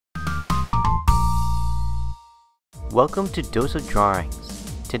Welcome to Dose of Drawings.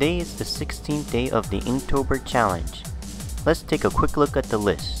 Today is the 16th day of the Inktober challenge. Let's take a quick look at the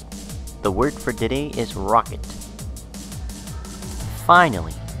list. The word for today is rocket.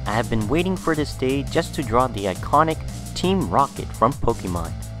 Finally, I have been waiting for this day just to draw the iconic Team Rocket from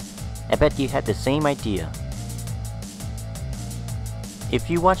Pokemon. I bet you had the same idea. If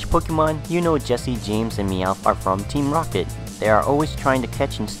you watch Pokemon, you know Jesse, James, and Meowth are from Team Rocket. They are always trying to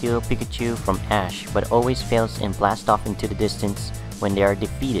catch and steal Pikachu from Ash, but always fails and blast off into the distance when they are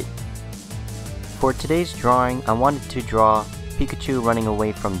defeated. For today's drawing, I wanted to draw Pikachu running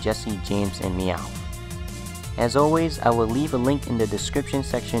away from Jesse, James, and Meowth. As always, I will leave a link in the description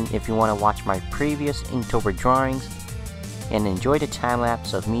section if you want to watch my previous Inktober drawings and enjoy the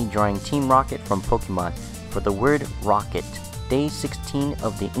time-lapse of me drawing Team Rocket from Pokemon for the word rocket, day 16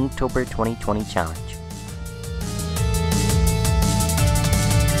 of the Inktober 2020 challenge.